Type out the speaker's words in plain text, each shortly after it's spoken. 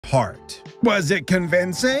heart. Was it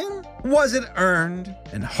convincing? Was it earned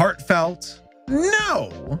and heartfelt?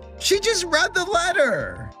 No! She just read the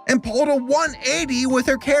letter and pulled a 180 with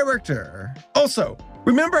her character. Also,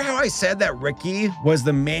 remember how I said that Ricky was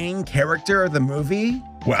the main character of the movie?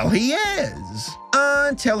 Well, he is.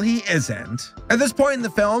 Until he isn't. At this point in the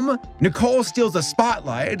film, Nicole steals the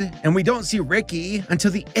spotlight and we don't see Ricky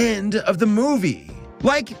until the end of the movie.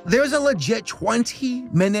 Like, there's a legit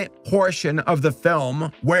 20-minute portion of the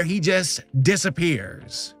film where he just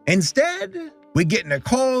disappears. Instead, we get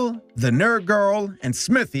Nicole, the nerd girl, and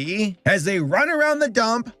Smithy as they run around the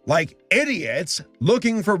dump like idiots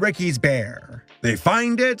looking for Ricky's bear. They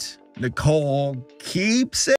find it, Nicole keeps it,